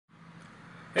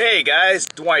Hey guys,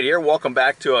 Dwight here. Welcome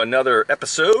back to another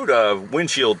episode of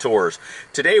Windshield Tours.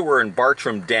 Today we're in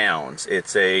Bartram Downs.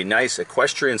 It's a nice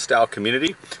equestrian style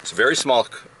community. It's a very small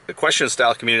equestrian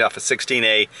style community off of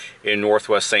 16A in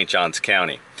northwest St. Johns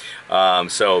County.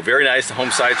 So very nice. The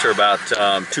home sites are about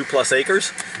 2+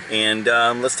 acres, and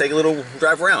let's take a little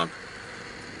drive around.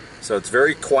 So it's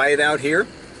very quiet out here.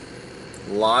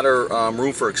 A lot of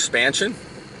room for expansion.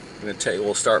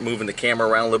 We'll start moving the camera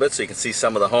around a little bit so you can see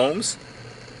some of the homes.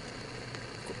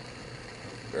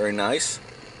 Very nice.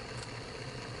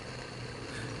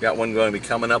 Got one going to be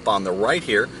coming up on the right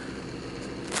here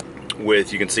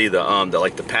with, you can see the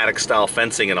like the paddock style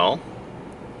fencing and all.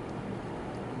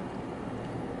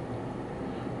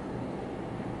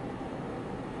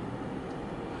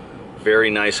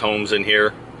 Very nice homes in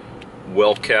here,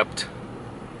 well kept.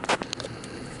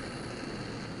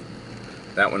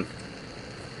 That one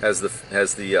has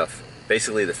the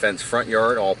basically the fenced front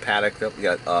yard, all paddocked up. We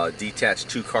got a detached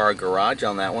 2-car garage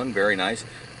on that one. Very nice,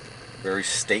 very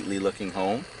stately looking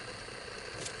home.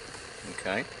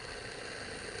 Okay.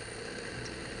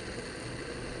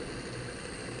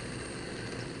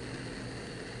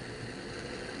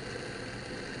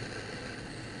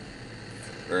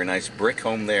 Very nice brick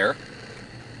home there.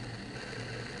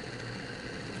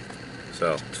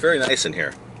 So it's very nice in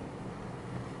here.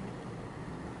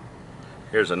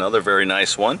 Here's another very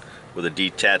nice one with a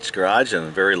detached garage and a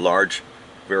very large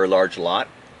lot,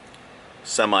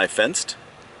 semi-fenced.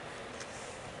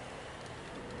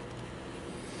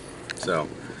 So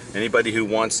anybody who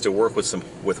wants to work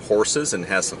with horses and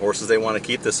has some horses they want to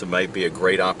keep, this might be a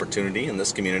great opportunity in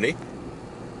this community.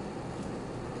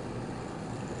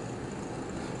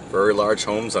 Very large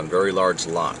homes on very large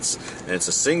lots, and it's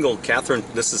a single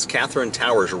this is Catherine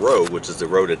Towers Road, which is the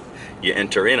road that you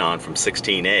enter in on from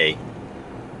 16A.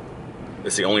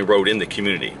 It's the only road in the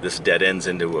community. This dead ends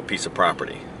into a piece of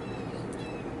property.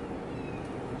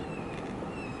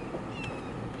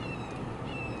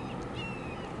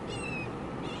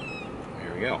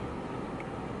 There we go.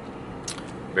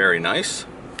 Very nice.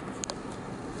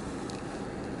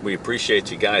 We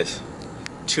appreciate you guys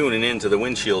tuning in to the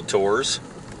Windshield Tours.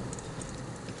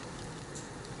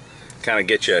 Kind of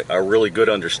get you a really good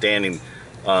understanding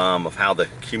of how the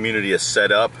community is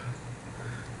set up.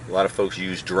 A lot of folks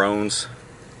use drones,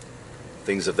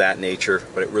 things of that nature,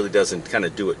 but it really doesn't kind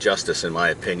of do it justice in my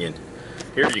opinion.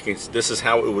 Here you can, this is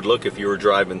how it would look if you were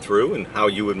driving through and how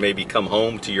you would maybe come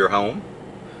home to your home.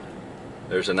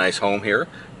 There's a nice home here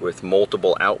with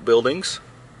multiple outbuildings,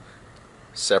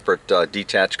 separate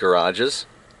detached garages.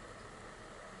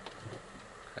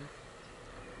 Okay.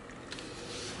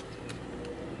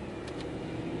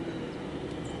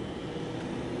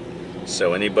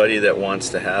 So anybody that wants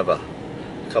to have a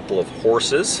couple of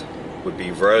horses would be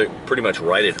pretty much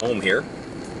right at home here.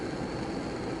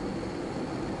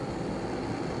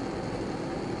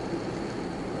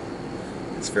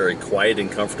 It's very quiet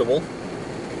and comfortable,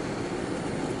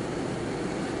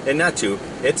 and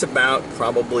it's about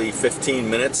probably 15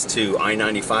 minutes to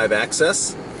I-95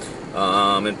 access,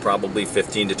 and probably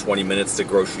 15 to 20 minutes to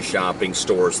grocery shopping,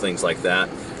 stores, things like that.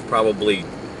 Probably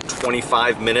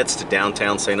 25 minutes to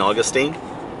downtown St. Augustine.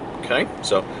 Okay,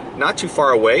 so not too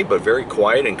far away, but very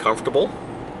quiet and comfortable.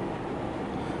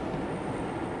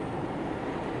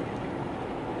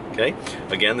 Okay,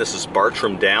 again, this is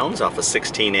Bartram Downs off of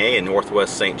 16A in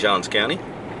northwest St. Johns County.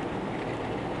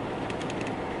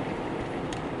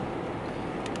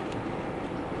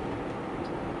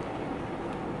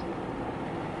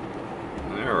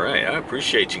 All right, I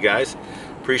appreciate you guys.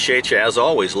 Appreciate you, as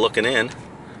always, looking in,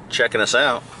 checking us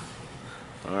out.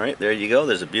 All right, there you go.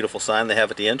 There's a beautiful sign they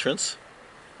have at the entrance.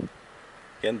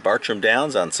 Again, Bartram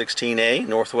Downs on 16A,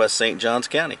 northwest St. Johns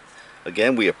County.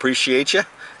 Again, we appreciate you,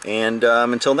 and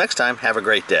until next time, have a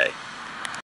great day.